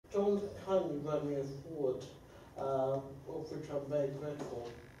kindly read me a foreword, of which I'm very grateful.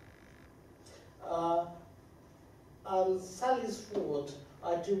 Sally's foreword,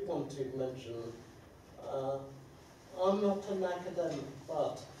 I do want to mention, I'm not an academic,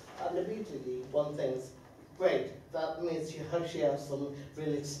 but, and immediately one thinks, great, that means you actually have some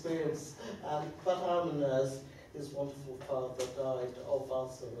real experience. But I'm a nurse. His wonderful father died of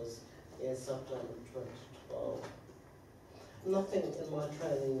Alzheimer's in September 2012. Nothing in my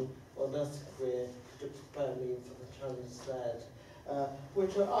training or nursing career to prepare me for the challenge ahead,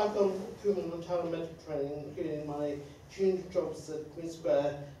 which I've gone through an entire medical training, including my junior jobs at Queen's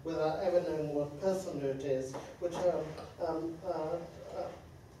Square, without ever knowing what personhood is, which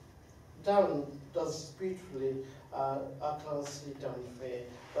Darren does beautifully. I can't see Darren here,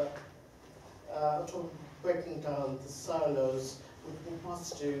 but breaking down the silos, which we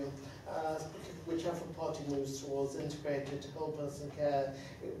must do, whichever party moves towards integrated whole person care,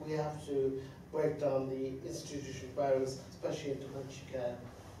 we have to break down the institutional barriers, especially in dementia care.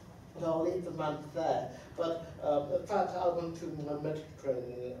 And I'll leave the man there, but in fact I went through my medical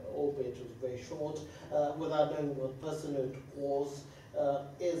training, albeit it was very short, without knowing what personhood was,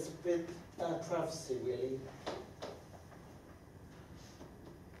 is a bit travesty really.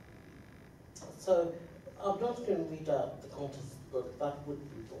 So I'm not going to read out the contents of the book, that would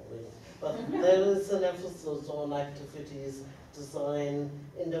be boring, but there is an emphasis on activities, design,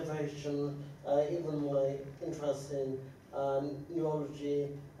 innovation, even my interest in neurology,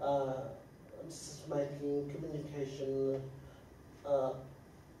 decision-making, communication,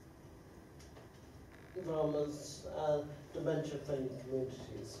 dramas, and dementia-friendly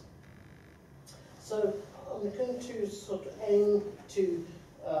communities. So I'm going to sort of aim to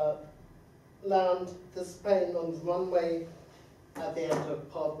land this plane on the runway at the end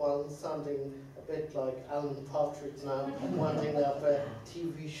of part one, sounding a bit like Alan Partridge now, winding up a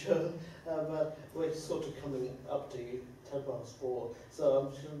TV show, but we're sort of coming up to 4:10. So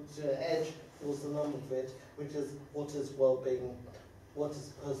I'm just going to edge towards the number of it, which is what is well-being, what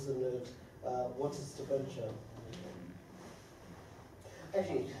is personhood, what is dementia.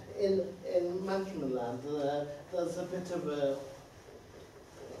 Actually, in management land, there's a bit of a,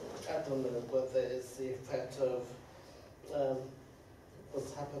 I don't know whether it's the effect of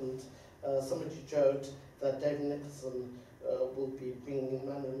what's happened. Somebody joked that David Nicholson will be bringing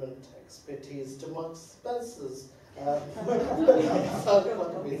management expertise to Mark Spencer's. Sounds quite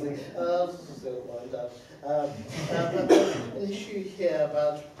amusing. Just going to wind up. But there's an issue here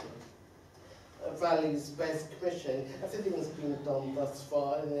about values-based commissioning. Everything's been done thus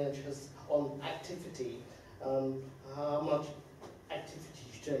far in the interest on activity, how much activity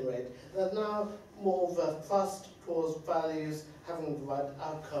you generate. There's now more of a thrust towards values, having the right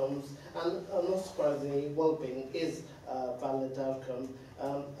outcomes, and not surprisingly, well-being is a valid outcome.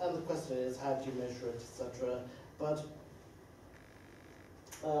 And the question is, how do you measure it, etc. But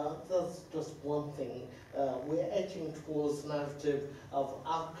that's just one thing. We're edging towards a narrative of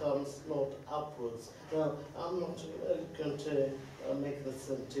outcomes, not upwards. Now, I'm not going to make this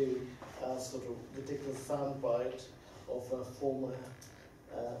into a sort of ridiculous soundbite of a former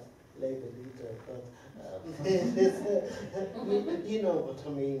Labour leader, but you know what I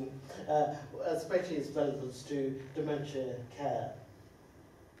mean, especially its relevance to dementia care.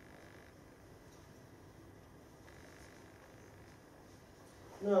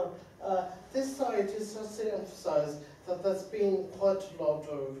 Now, this slide is just to emphasise that there's been quite a lot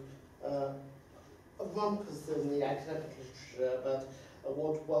of rumpus in the academic literature about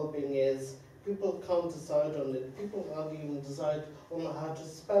what well-being is. People can't decide on it. People can't even decide on how to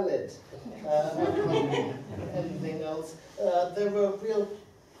spell it. Anything else. There are real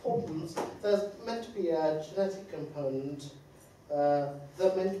problems. There's meant to be a genetic component.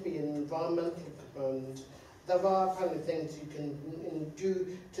 There's meant to be an environmental component. There are apparently things you can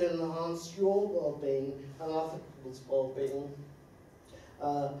do to enhance your well-being and other people's well-being.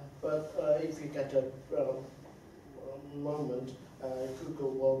 But if you get a moment,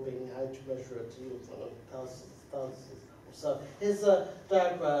 Google well-being, how to measure it, you'll find thousands or so. Here's a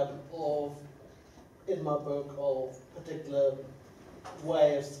diagram of, in my book, of particular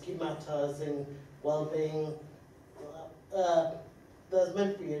way of schematizing well-being. There's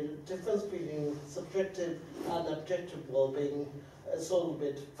meant to be a difference between subjective and objective well-being. It's all a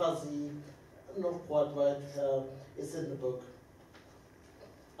bit fuzzy, not quite right. It's in the book.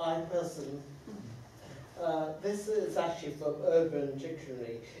 This is actually from Urban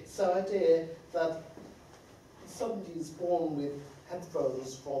Dictionary. It's the idea that somebody is born with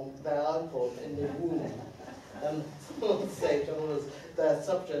headphones from their iPod in their womb. And someone said they're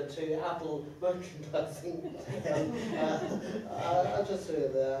subject to Apple merchandising. I just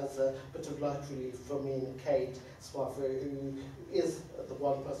heard that as a bit of light relief from me and Kate Swaffer, who is the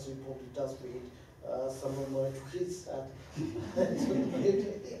one person who probably does read some of my tweets. And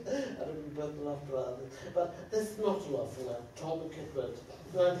we both laughed about it. But this is not a laughing matter. Tom Kitwood,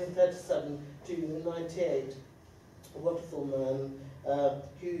 1937 to 98, a wonderful man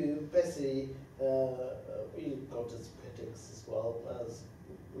who basically he got his critics as well, as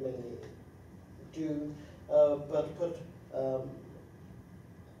many do, but put a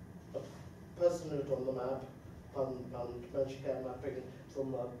personhood on the map, dementia care mapping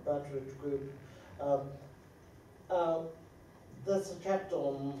from a Badridge group. There's a chapter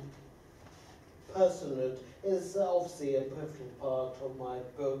on personhood. Is obviously a pivotal part of my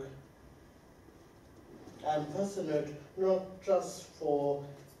book. And personhood, not just for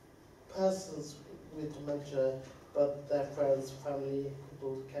persons with dementia, but their friends, family,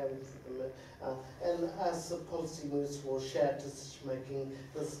 people caring for them. And as the policy moves towards shared decision making,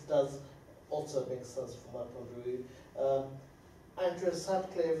 this does also make sense from my point of view. Andrew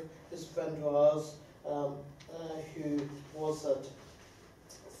Sutcliffe is a friend of ours who was at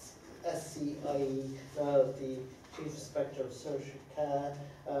SCIE, now the Chief Inspector of Social Care.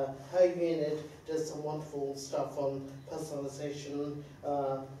 Her unit does some wonderful stuff on personalisation.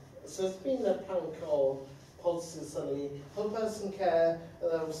 So it's been a plank of policy suddenly. Whole person care,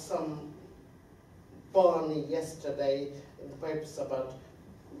 there was some barney yesterday in the papers about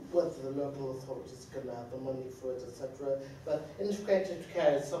whether the local authorities are going to have the money for it, etc. But integrated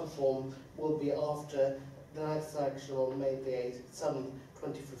care in some form will be after the next election on May the 8th,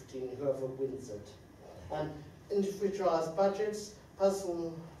 2015, whoever wins it. And individualised budgets,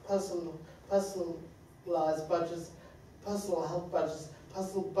 personalised budgets, personal health budgets,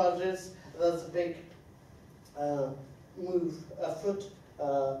 personal budgets. There's a big move afoot.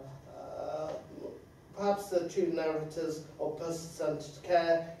 Perhaps the two narratives of person-centred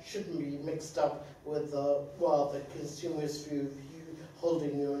care shouldn't be mixed up with the rather consumerist view of you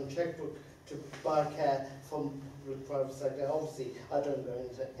holding your own checkbook to buy care from the private sector. Obviously, I don't go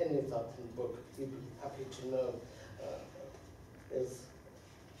into any of that in the book. You'd be happy to know.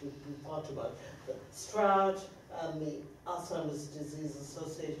 Would be part of it. Stroud and the Alzheimer's Disease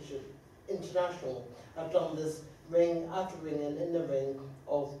Association International have done this outer ring and inner ring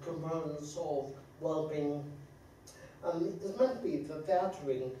of components of well-being. It's meant to be that the outer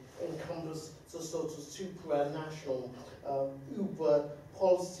ring encompasses the sort of supranational uber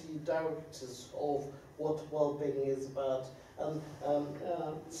policy directors of what well-being is about. And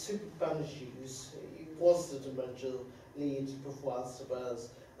Super Banishes, he was the dementia lead before Alzheimer's,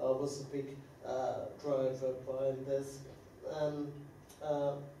 was the big driver behind this, and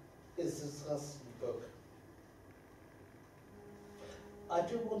is discussed in the book. I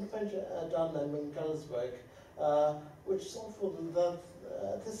do want to mention Edana Minghella's work, which is often that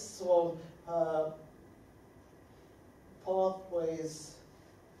this is on pathways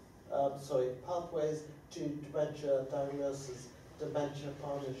to dementia diagnosis, dementia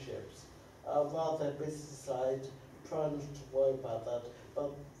partnerships. Rather business side, trying not to worry about that,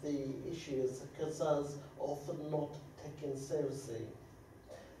 but the issue is the concerns often not taken seriously.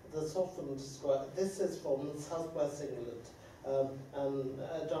 That's often described. This is from Southwest England, and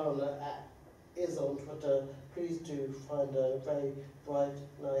Dana is on Twitter. Please do find a very bright,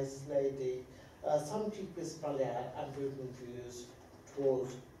 nice lady. Some GPs probably have ambivalent views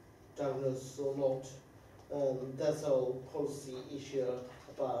towards diagnosis or not. There's a whole policy issue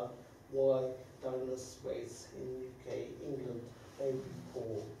about why diagnosis rates in UK, England may be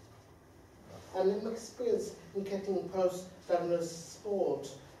poor. And in my experience in getting post-diagnosis support,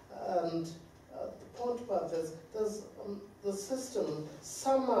 and the point about this, there's the system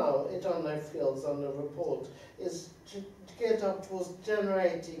somehow, Edana feels on the report, is to get up towards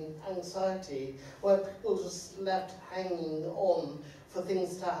generating anxiety, where people just left hanging on for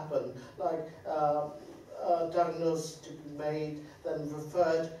things to happen, like diagnosis to be made, then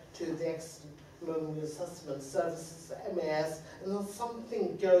referred to the accident memory assessment services, MAS, and then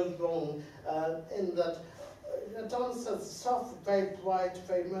something goes wrong in that. Edana says staff are very bright,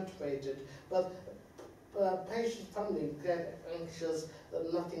 very motivated, but patient family get anxious,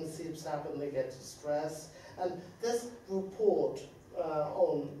 that nothing seems to happen, they get stressed. And this report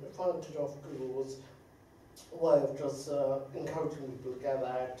found it off Google was a way of just encouraging people to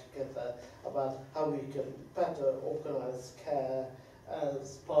gather together about how we can better organise care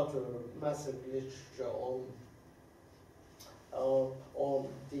as part of a massive literature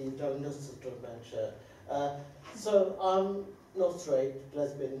on the diagnosis of dementia. So I'm not straight,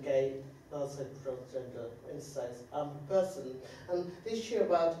 lesbian, gay, non-sexual transgender, intersex person. And the issue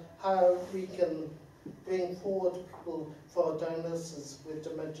about how we can bring forward people for diagnosis with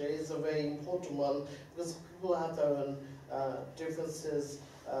dementia is a very important one, because people have their own differences,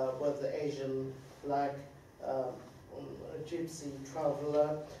 whether Asian, Black, Gypsy,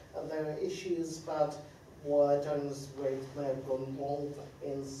 traveller, and there are issues about why diagnosis rates may have gone wrong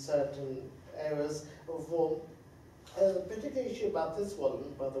in certain areas. A particular issue about this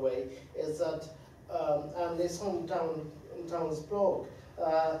one, by the way, is that, and it's on Down's blog,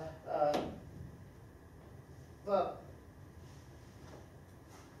 that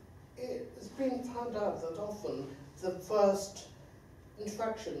it's been found out that often the first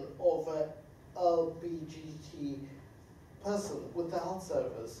interaction of a LBGT person with the health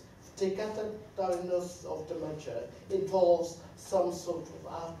service to get a diagnosis of dementia involves some sort of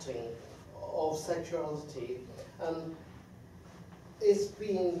outing of sexuality, and it's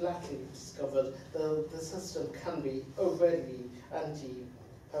been lately discovered that the system can be overtly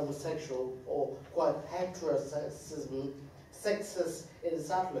anti-homosexual or quite heterosexism, sexist in its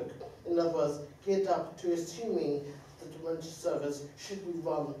outlook. In other words, geared up to assuming the dementia service should be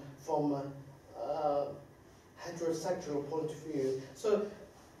run from a heterosexual point of view. So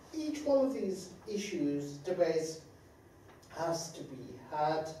each one of these issues, debates, has to be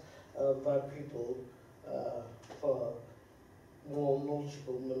had by people far more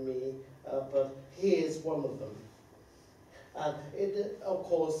knowledgeable than me, but here's one of them. And it, of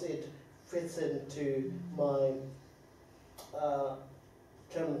course, it fits into my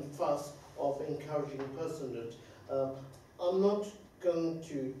general thrust of encouraging personhood. I'm not going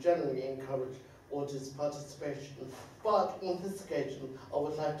to generally encourage audience participation, but on this occasion I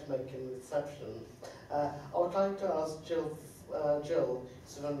would like to make an exception. I would like to ask Jill,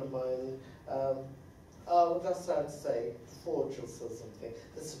 who's a friend of mine, I would just like to say, before Jill says something,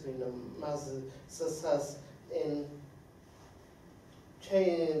 this has been a massive success in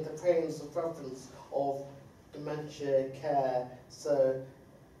changing the frames of reference of dementia care, so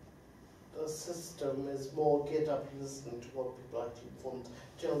the system is more geared up to listening to what people actually want.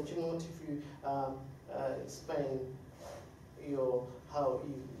 Jill, do you want to explain how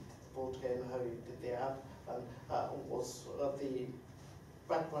you did the board game, how you did the app, and what's the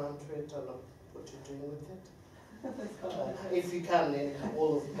background to it, and what you're doing with it? If you can, in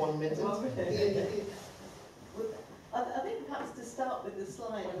all of 1 minute. I think perhaps to start with the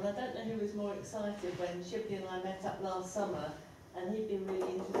slide, and I don't know who was more excited when Shibley and I met up last summer, and he'd been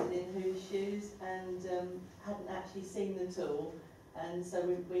really interested in Who's Shoes and hadn't actually seen the tool. And so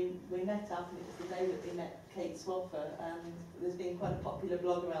we met up, and it was the day that we met Kate Swaffer, and there's been quite a popular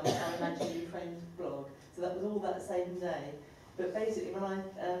blog around the Our Imaginary Friends blog, so that was all that same day. But basically when I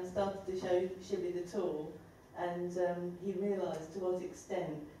started to show Shibley the tool, and he realised to what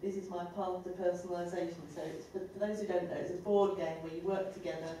extent this is my path to personalisation. So it's, for those who don't know, it's a board game where you work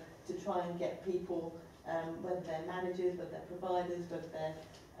together to try and get people, whether they're managers, whether they're providers, whether they're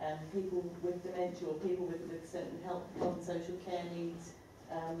people with dementia or people with certain health and social care needs,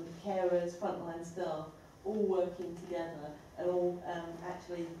 carers, frontline staff, all working together and all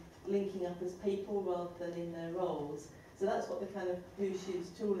actually linking up as people rather than in their roles. So that's what the kind of Who's Shoes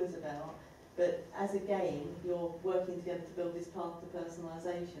tool is about. But as a game, you're working together to build this path to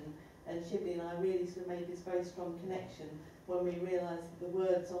personalisation. And Shibley and I really sort of made this very strong connection when we realised that the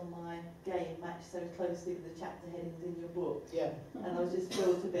words on my game match so closely with the chapter headings in your book. Yeah. And I was just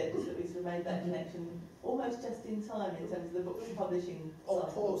thrilled to bits that we sort of made that connection almost just in time in terms of the book's publishing cycle.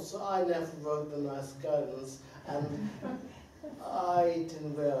 Of course, I never wrote the nice guidance, and I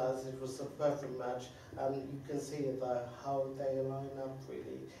didn't realise it was a perfect match, and you can see how they line up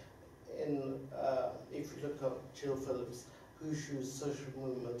really. If you look up Jill Phillips' Who's Shoes Social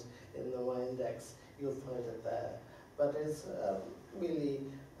Movement in the Y Index, you'll find it there. But it's really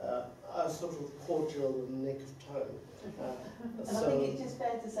a sort of cordial nick of time. And I think it's just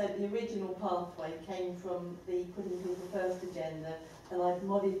fair to say the original pathway came from the Putting People First agenda, and I've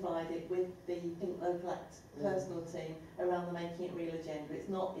modified it with the Think Local Act personal team around the Making It Real agenda. It's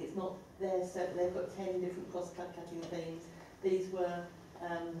not their set. They've got 10 different cross-cutting themes. These were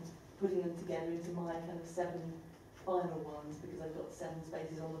putting them together into my kind of 7 final ones, because I've got 7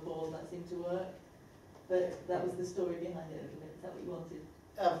 spaces on the board and that seemed to work. But that was the story behind it a little bit. Is that what you wanted?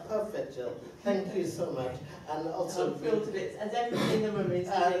 Perfect, Jill. Thank you so much. And also, I'm thrilled to bits, as everything in the room is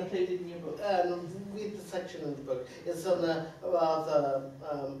included in your book. And read the section in the book. It's on a rather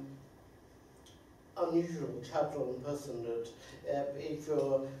unusual chapter on personhood. If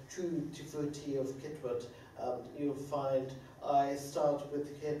you're a true devotee of Kitwood, you'll find I start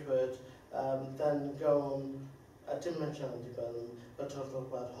with Kitwood, then go on dementia and development, but I talk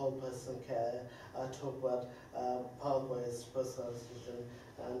about whole person care, I talk about pathways, personalization,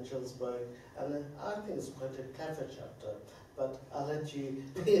 and Jill's work, and I think it's quite a clever chapter, but I'll let you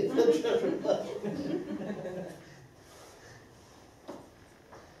be the judge of that.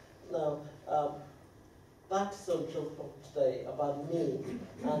 Now, that's on Jill's book today about me,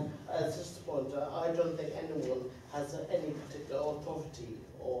 and as just a point, I don't think anyone has any particular authority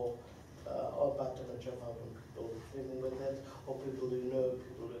or about dementia other than people living with it, or people who know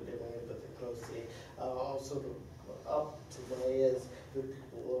people who are living with it closely, or sort of up to my ears with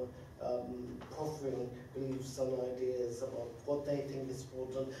people proffering beliefs and ideas about what they think is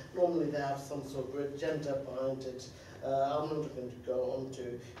important. Normally they have some sort of agenda behind it. I'm not going to go on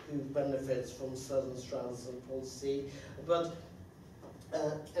to who benefits from certain strands of policy, but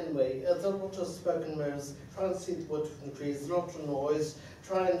anyway, the lot of spoken mirrors, try and see the wood from the trees, not the noise,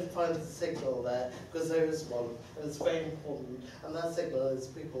 try and find the signal there, because there is one, and it's very important. And that signal is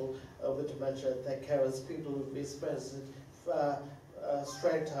people with dementia, their carers, people who've experienced it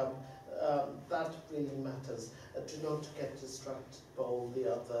straight up. That really matters. Do not get distracted by all the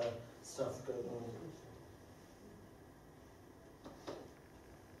other stuff going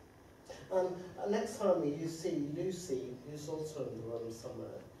on. Next time you see Lucy, who's also in the room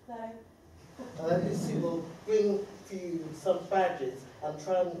somewhere. No. Lucy will bring for you some badges and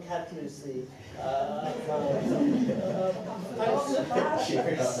try and catch Lucy.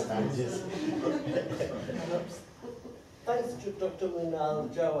 Thanks to Dr. Minal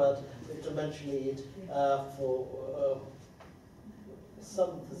Jawad, the dementia lead, for some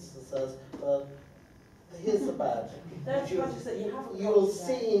of the success. Here's the badge. There's badges that you haven't. You will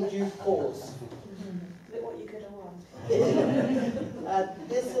see in due course. Look what you could have won.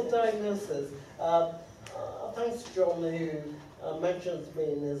 Here's the diagnosis. Thanks to John, who mentions me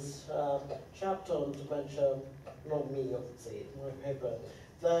in his chapter on dementia, not me obviously, in my paper.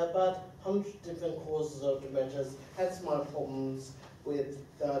 There are about 100 different causes of dementias, hence my problems with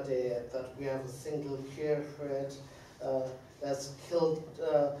the idea that we have a single cure for it that's killed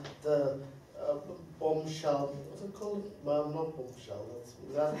the bombshell, what's it called? Well, not bombshell,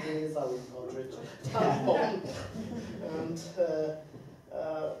 that is Sally Marciano, bomb, and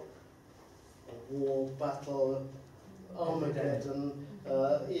war, battle, Armageddon,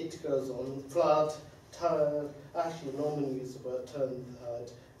 it goes on, flood, actually Norman used the word turn the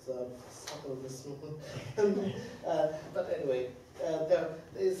tide, so subtle this one. But anyway, there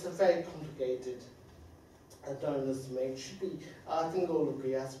is a very complicated diagnosis to make. Should be, I think all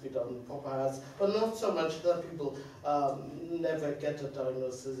agree, has to be done in proper hours, but not so much that people never get a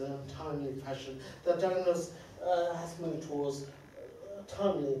diagnosis in a timely fashion. The diagnosis has moved towards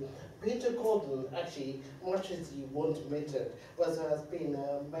timely. Peter Gordon, actually, much as he won't admit it, there has been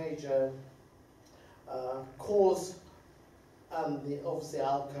a major cause, and obviously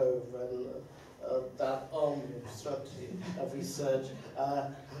alcove and that arm of strategy of research,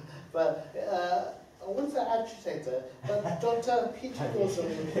 but I wouldn't say agitator, but Dr. Peter Gordon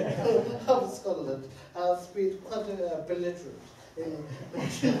of Scotland has been quite belligerent in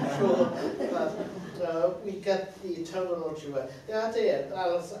making sure that we get the terminology right. The idea,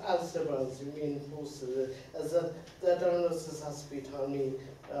 Alistair Burns, who reinforces it, is that the diagnosis has to be timely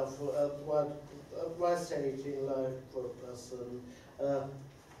for a right stage in life for a person.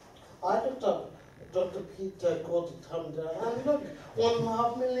 I looked up Dr. Peter Gordon Tumder, and look,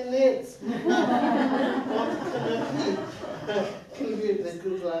 1.5 million hits. What can be the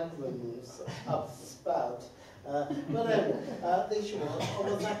Google algorithms up the spout? But anyway, the issue was, I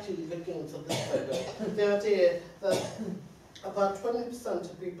was actually looking into this paper. The idea that about 20%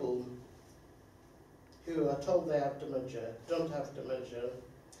 of people who are told they have dementia don't have dementia,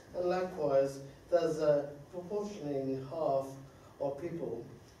 and likewise, there's a proportionally half of people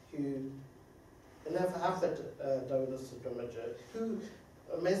who never have a diagnosis of dementia, who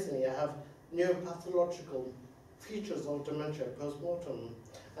amazingly have neuropathological features of dementia post-mortem.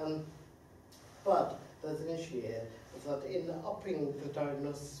 But there's an issue here, is that in upping the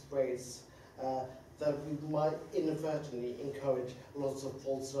diagnosis rates, that we might inadvertently encourage lots of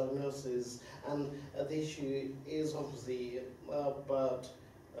false diagnoses, and the issue is obviously about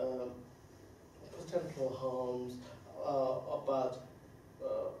potential harms, about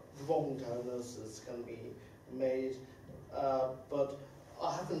wrong diagnosis can be made, but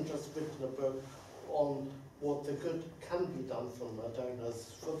I haven't just written a book on what the good can be done from a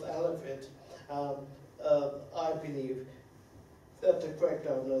diagnosis. For the hell of it, I believe that the correct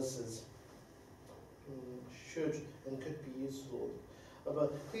diagnosis should and could be useful.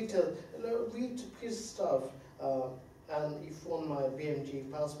 But read Peter's stuff, and if you want my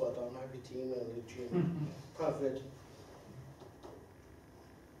BMG password, I'm happy to email it to you in private.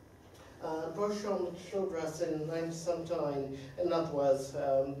 Prof John Hodges in 1979, in other words,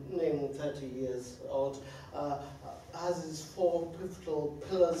 nearly 30 years old, has his 4 pivotal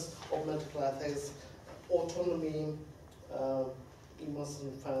pillars of medical ethics: autonomy. He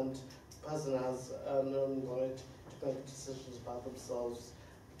mustn't find the person has an own right to make decisions about themselves,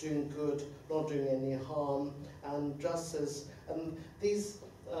 doing good, not doing any harm, and justice. And these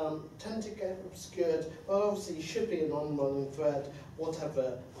tend to get obscured, but obviously should be an ongoing thread,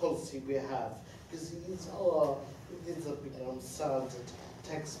 whatever policy we have, because these have become standard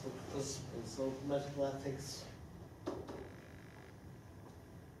textbook principles of medical ethics.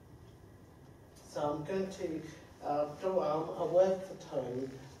 So I'm going to I'm aware of the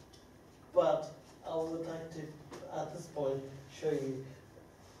time, but I would like to, at this point, show you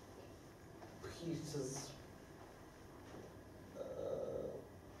Peter's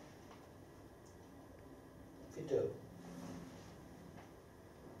video.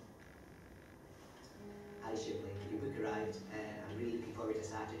 Hi Shibley, your book arrived. I'm really looking forward to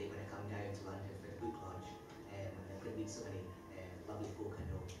Saturday when I come down to London for the book launch. And I'm going to meet so many lovely folk I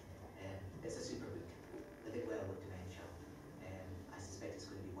know. It's a super book. Living Well with Dementia. I suspect it's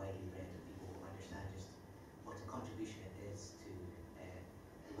going to be widely read and people will understand just what a contribution it is to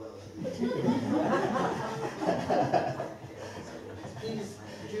the world. Please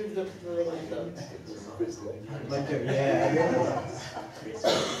do look at the link. Yeah.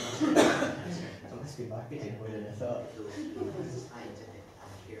 That must be marketing more than I thought. Scientific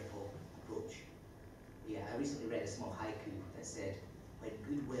and careful approach. Yeah, I recently read a small haiku that said, "When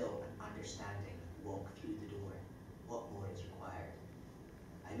goodwill and understanding walk through the door, what more is required?"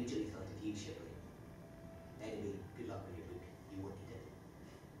 I immediately thought of you, Shibley. Anyway, good luck with your book. You won't need it.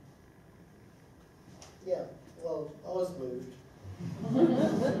 Yeah, well, I was moved.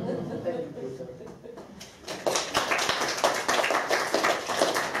 Thank you, Peter.